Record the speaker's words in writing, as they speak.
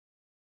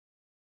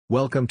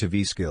Welcome to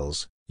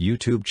Vskills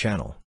YouTube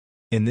channel.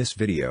 In this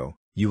video,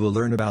 you will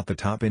learn about the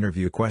top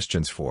interview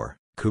questions for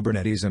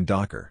Kubernetes and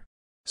Docker.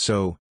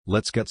 So,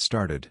 let's get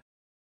started.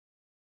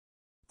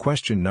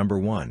 Question number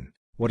 1.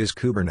 What is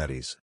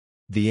Kubernetes?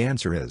 The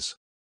answer is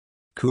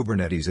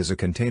Kubernetes is a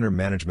container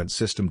management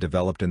system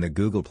developed in the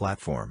Google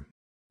platform.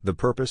 The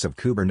purpose of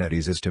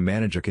Kubernetes is to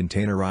manage a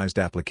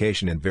containerized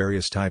application in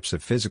various types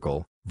of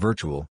physical,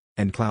 virtual,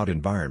 and cloud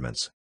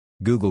environments.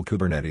 Google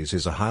Kubernetes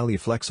is a highly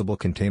flexible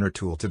container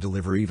tool to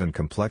deliver even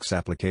complex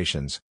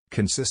applications,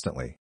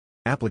 consistently.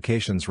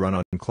 Applications run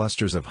on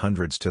clusters of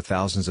hundreds to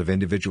thousands of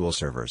individual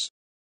servers.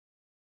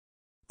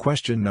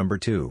 Question number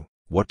 2.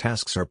 What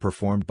tasks are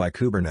performed by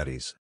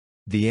Kubernetes?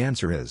 The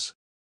answer is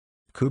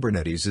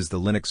Kubernetes is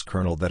the Linux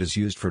kernel that is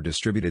used for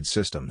distributed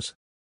systems.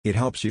 It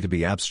helps you to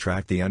be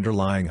abstract the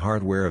underlying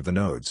hardware of the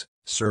nodes,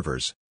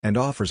 servers, and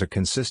offers a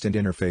consistent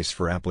interface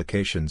for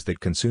applications that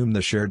consume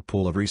the shared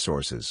pool of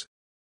resources.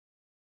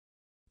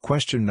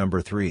 Question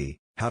number 3.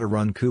 How to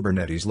run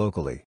Kubernetes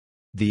locally?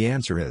 The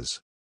answer is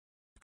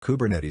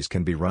Kubernetes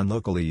can be run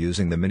locally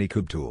using the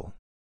Minikube tool.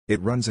 It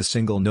runs a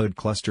single node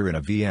cluster in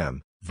a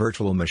VM,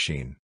 virtual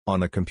machine,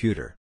 on a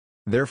computer.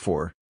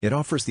 Therefore, it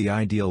offers the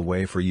ideal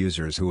way for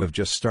users who have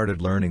just started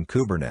learning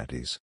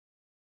Kubernetes.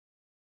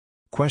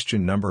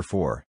 Question number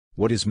 4.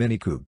 What is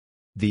Minikube?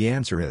 The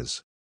answer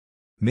is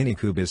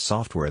Minikube is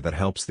software that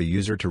helps the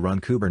user to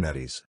run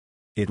Kubernetes.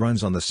 It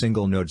runs on the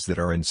single nodes that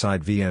are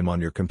inside VM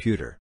on your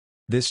computer.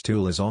 This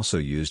tool is also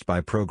used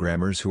by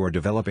programmers who are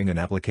developing an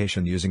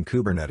application using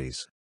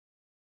Kubernetes.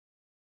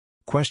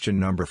 Question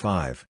number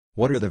 5.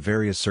 What are the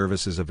various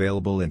services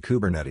available in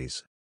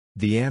Kubernetes?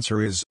 The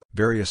answer is,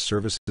 various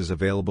services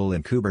available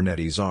in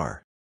Kubernetes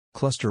are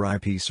Cluster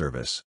IP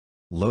service,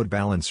 Load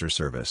Balancer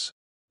service,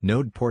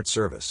 Node Port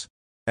service,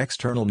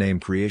 External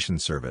Name Creation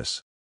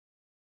service.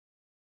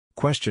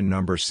 Question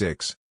number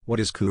 6.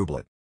 What is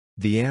Kubelet?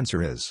 The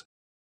answer is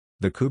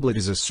the kubelet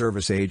is a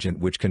service agent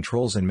which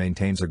controls and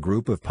maintains a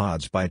group of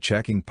pods by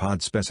checking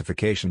pod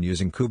specification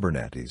using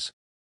Kubernetes.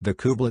 The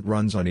kubelet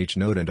runs on each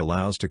node and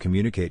allows to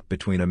communicate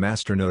between a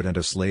master node and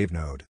a slave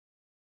node.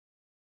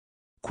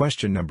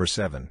 Question number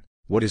 7.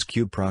 What is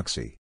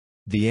kubeproxy?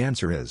 The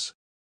answer is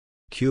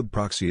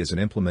kubeproxy is an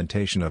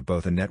implementation of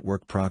both a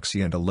network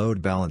proxy and a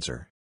load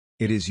balancer.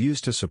 It is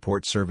used to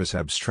support service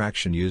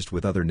abstraction used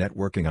with other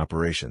networking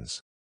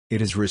operations.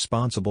 It is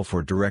responsible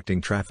for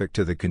directing traffic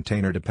to the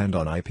container depend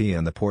on IP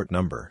and the port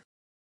number.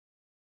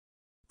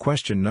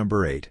 Question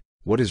number 8.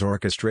 What is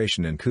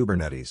orchestration in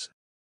Kubernetes?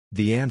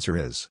 The answer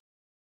is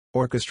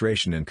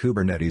orchestration in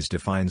Kubernetes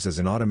defines as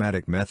an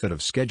automatic method of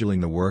scheduling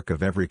the work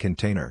of every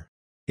container.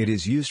 It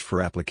is used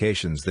for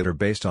applications that are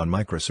based on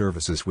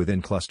microservices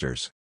within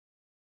clusters.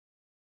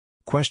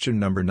 Question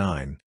number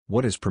 9.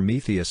 What is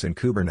Prometheus in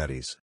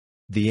Kubernetes?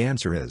 The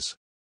answer is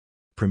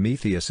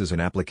Prometheus is an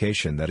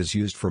application that is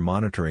used for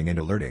monitoring and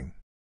alerting.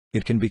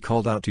 It can be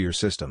called out to your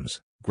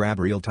systems, grab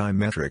real-time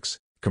metrics,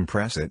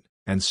 compress it,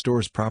 and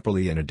stores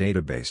properly in a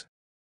database.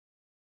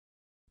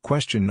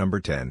 Question number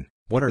 10.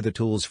 What are the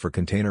tools for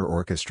container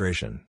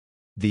orchestration?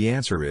 The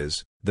answer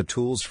is, the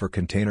tools for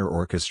container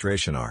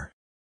orchestration are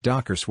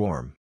Docker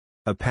Swarm,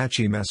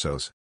 Apache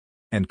Mesos,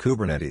 and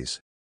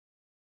Kubernetes.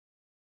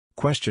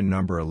 Question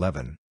number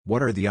 11.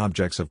 What are the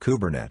objects of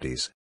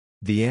Kubernetes?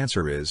 The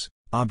answer is,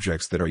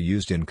 objects that are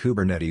used in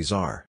Kubernetes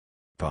are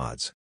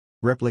pods,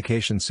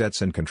 replication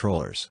sets and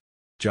controllers,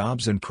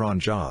 jobs and cron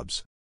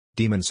jobs,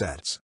 daemon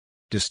sets,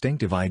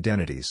 distinctive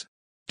identities,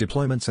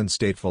 deployments and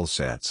stateful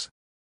sets.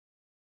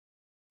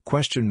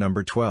 Question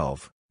number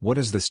 12. What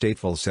is the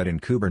stateful set in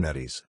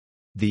Kubernetes?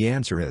 The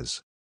answer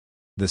is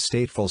the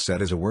stateful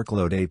set is a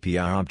workload API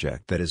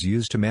object that is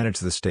used to manage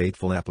the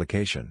stateful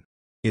application.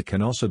 It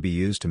can also be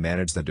used to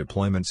manage the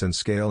deployments and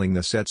scaling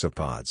the sets of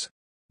pods.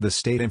 The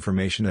state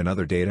information and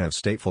other data of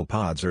stateful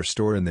pods are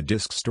stored in the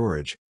disk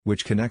storage,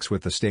 which connects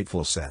with the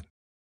stateful set.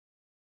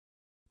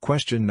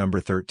 Question number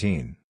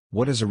 13.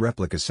 What is a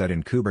replica set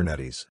in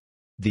Kubernetes?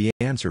 The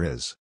answer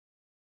is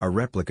a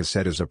replica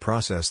set is a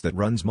process that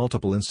runs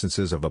multiple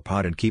instances of a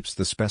pod and keeps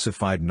the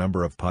specified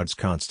number of pods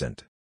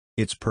constant.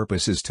 Its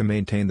purpose is to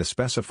maintain the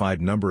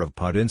specified number of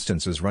pod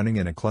instances running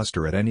in a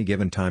cluster at any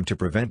given time to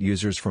prevent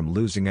users from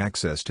losing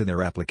access to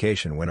their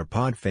application when a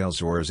pod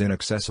fails or is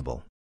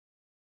inaccessible.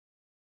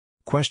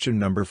 Question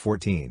number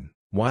 14.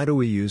 Why do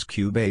we use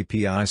Kube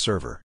API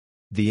Server?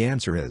 The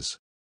answer is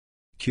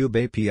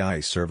Kube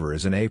API Server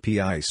is an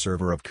API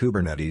server of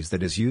Kubernetes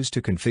that is used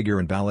to configure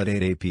and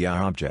validate API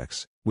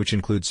objects, which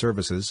include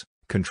services,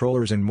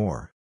 controllers and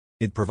more.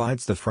 It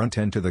provides the front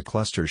end to the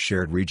cluster's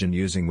shared region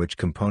using which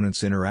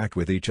components interact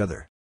with each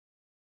other.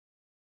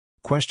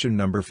 Question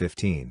number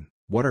 15.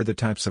 What are the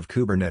types of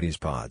Kubernetes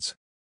pods?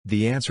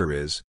 The answer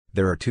is,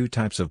 there are two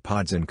types of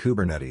pods in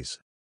Kubernetes.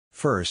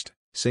 First,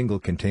 single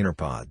container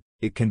pod.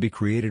 It can be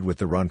created with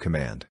the run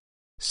command.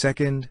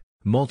 Second,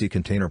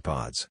 multi-container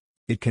pods.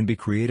 It can be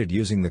created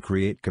using the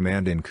create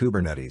command in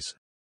Kubernetes.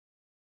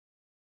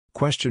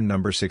 Question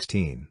number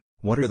 16.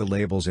 What are the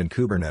labels in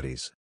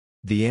Kubernetes?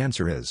 The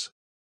answer is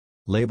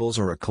Labels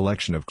are a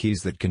collection of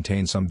keys that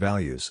contain some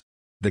values.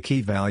 The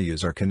key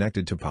values are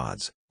connected to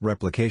pods,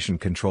 replication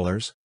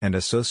controllers, and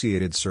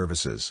associated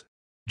services.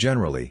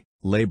 Generally,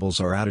 labels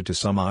are added to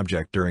some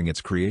object during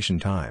its creation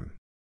time.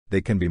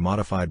 They can be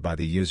modified by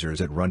the users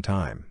at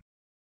runtime.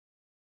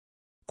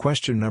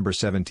 Question number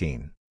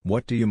 17.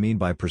 What do you mean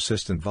by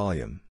persistent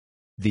volume?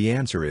 The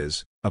answer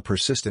is, a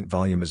persistent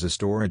volume is a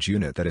storage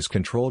unit that is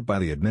controlled by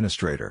the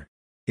administrator.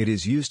 It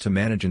is used to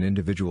manage an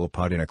individual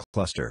pod in a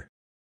cluster.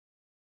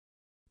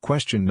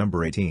 Question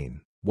number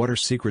 18. What are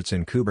secrets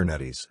in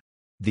Kubernetes?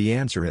 The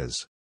answer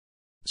is,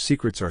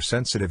 secrets are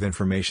sensitive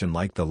information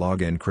like the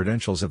login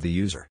credentials of the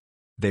user.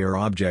 They are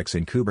objects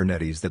in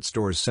Kubernetes that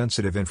stores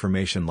sensitive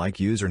information like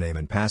username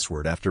and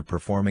password after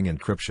performing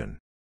encryption.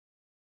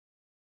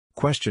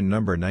 Question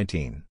number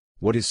 19.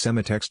 What is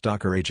Semitext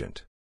Docker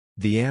Agent?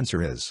 The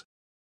answer is,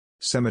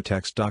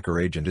 Semitext Docker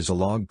Agent is a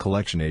log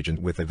collection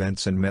agent with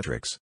events and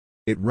metrics.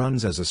 It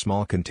runs as a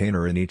small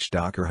container in each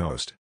Docker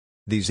host.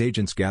 These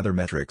agents gather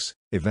metrics,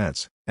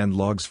 events, and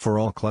logs for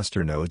all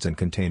cluster nodes and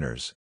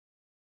containers.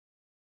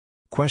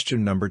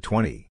 Question number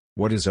 20.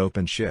 What is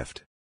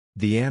OpenShift?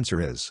 The answer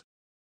is,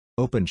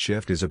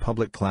 OpenShift is a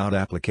public cloud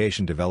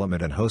application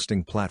development and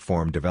hosting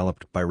platform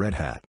developed by Red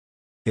Hat.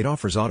 It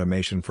offers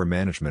automation for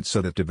management so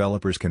that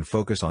developers can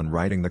focus on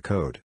writing the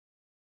code.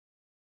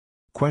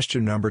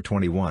 Question number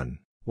 21.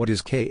 What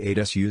is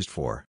K8s used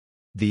for?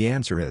 The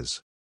answer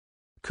is,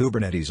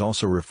 Kubernetes,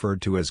 also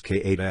referred to as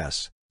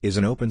K8s, is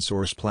an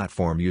open-source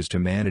platform used to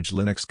manage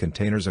Linux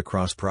containers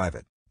across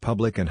private,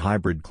 public and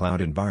hybrid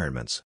cloud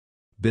environments.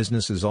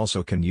 Businesses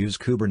also can use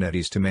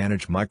Kubernetes to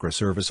manage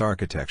microservice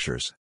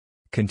architectures.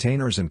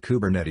 Containers and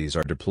Kubernetes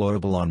are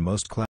deployable on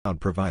most cloud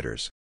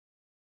providers.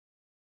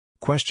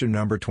 Question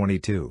number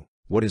 22.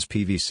 What is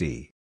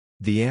PVC?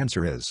 The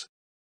answer is,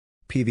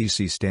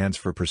 PVC stands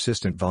for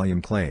Persistent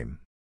Volume Claim.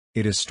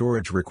 It is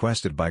storage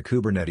requested by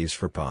Kubernetes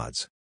for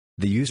pods.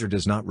 The user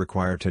does not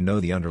require to know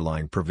the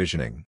underlying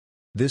provisioning.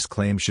 This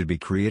claim should be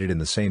created in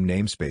the same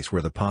namespace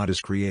where the pod is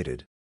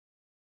created.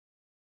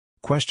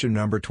 Question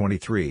number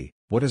 23.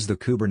 What is the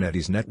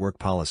Kubernetes network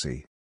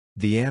policy?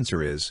 The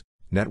answer is,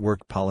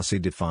 network policy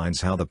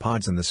defines how the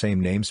pods in the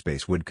same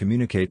namespace would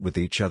communicate with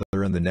each other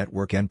and the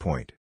network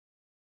endpoint.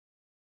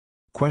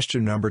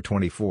 Question number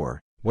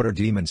 24. What are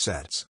daemon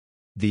sets?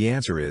 The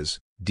answer is,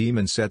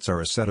 daemon sets are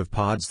a set of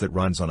pods that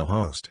runs on a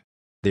host.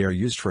 They are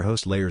used for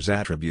host layers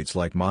attributes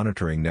like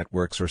monitoring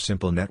networks or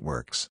simple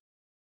networks.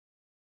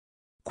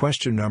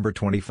 Question number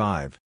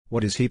 25.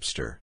 What is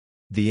Heapster?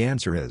 The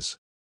answer is,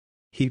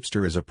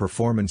 Heapster is a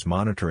performance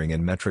monitoring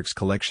and metrics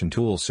collection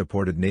tool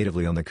supported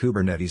natively on the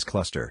Kubernetes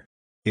cluster.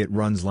 It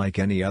runs like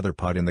any other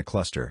pod in the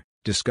cluster,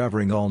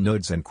 discovering all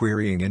nodes and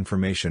querying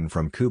information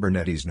from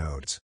Kubernetes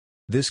nodes.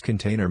 This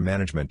container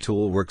management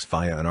tool works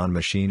via an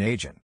on-machine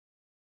agent.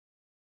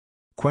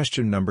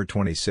 Question number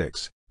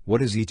 26.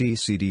 What is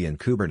etcd in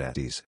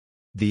Kubernetes?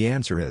 The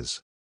answer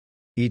is,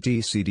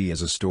 etcd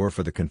is a store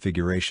for the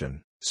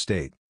configuration,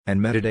 state, and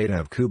metadata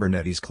of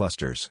Kubernetes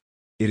clusters.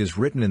 It is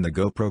written in the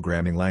Go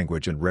programming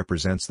language and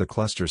represents the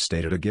cluster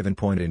state at a given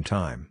point in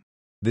time.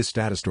 This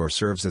data store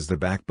serves as the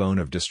backbone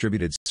of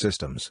distributed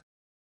systems.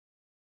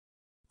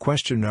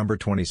 Question number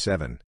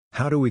 27.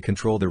 How do we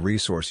control the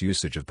resource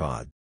usage of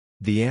pod?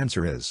 The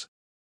answer is,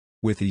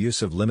 with the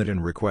use of limit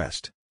and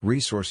request,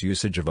 resource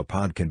usage of a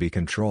pod can be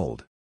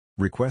controlled.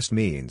 Request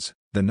means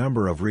the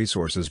number of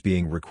resources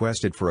being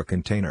requested for a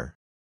container.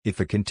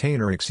 If a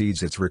container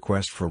exceeds its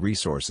request for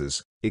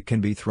resources, it can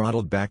be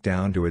throttled back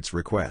down to its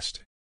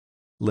request.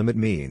 Limit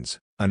means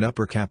an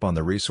upper cap on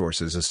the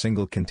resources a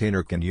single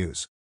container can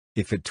use.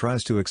 If it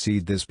tries to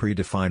exceed this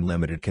predefined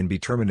limit, it can be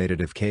terminated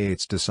if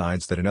K8s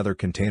decides that another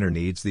container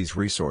needs these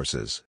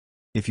resources.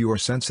 If you are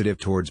sensitive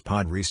towards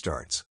pod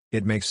restarts,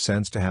 it makes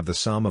sense to have the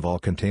sum of all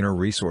container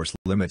resource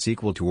limits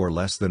equal to or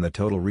less than the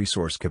total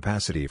resource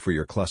capacity for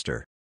your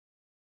cluster.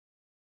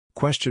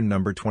 Question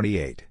number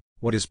 28.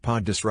 What is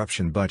pod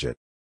disruption budget?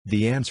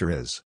 The answer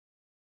is,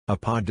 a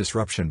pod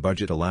disruption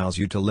budget allows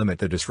you to limit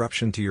the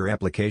disruption to your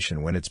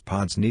application when its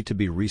pods need to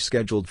be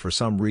rescheduled for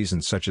some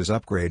reason such as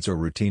upgrades or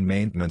routine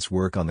maintenance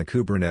work on the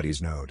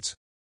Kubernetes nodes.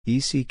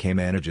 ECK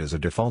manages a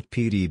default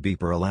PDB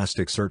per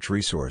Elasticsearch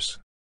resource.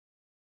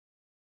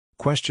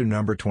 Question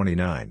number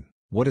 29.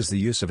 What is the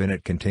use of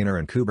init container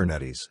in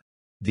Kubernetes?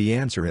 The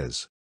answer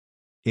is,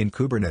 in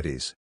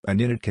Kubernetes, an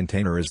init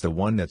container is the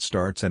one that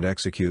starts and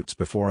executes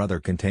before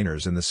other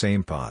containers in the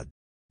same pod.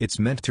 It's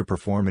meant to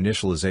perform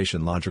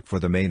initialization logic for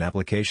the main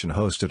application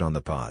hosted on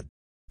the pod.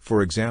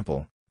 For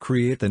example,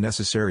 create the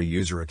necessary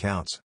user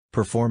accounts,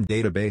 perform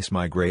database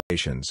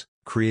migrations,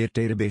 create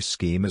database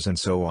schemas and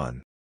so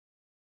on.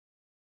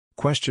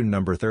 Question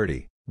number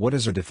 30. What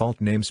is a default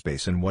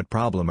namespace and what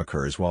problem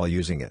occurs while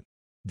using it?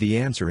 The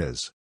answer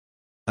is,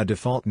 a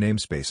default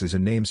namespace is a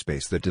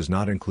namespace that does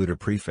not include a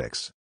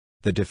prefix.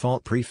 The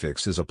default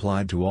prefix is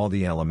applied to all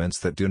the elements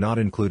that do not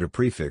include a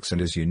prefix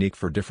and is unique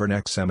for different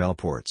XML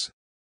ports.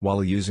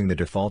 While using the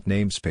default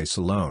namespace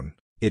alone,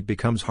 it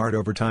becomes hard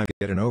over time to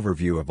get an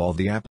overview of all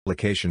the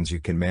applications you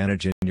can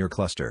manage in your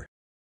cluster.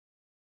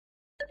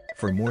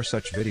 For more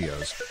such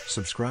videos,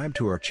 subscribe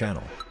to our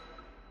channel.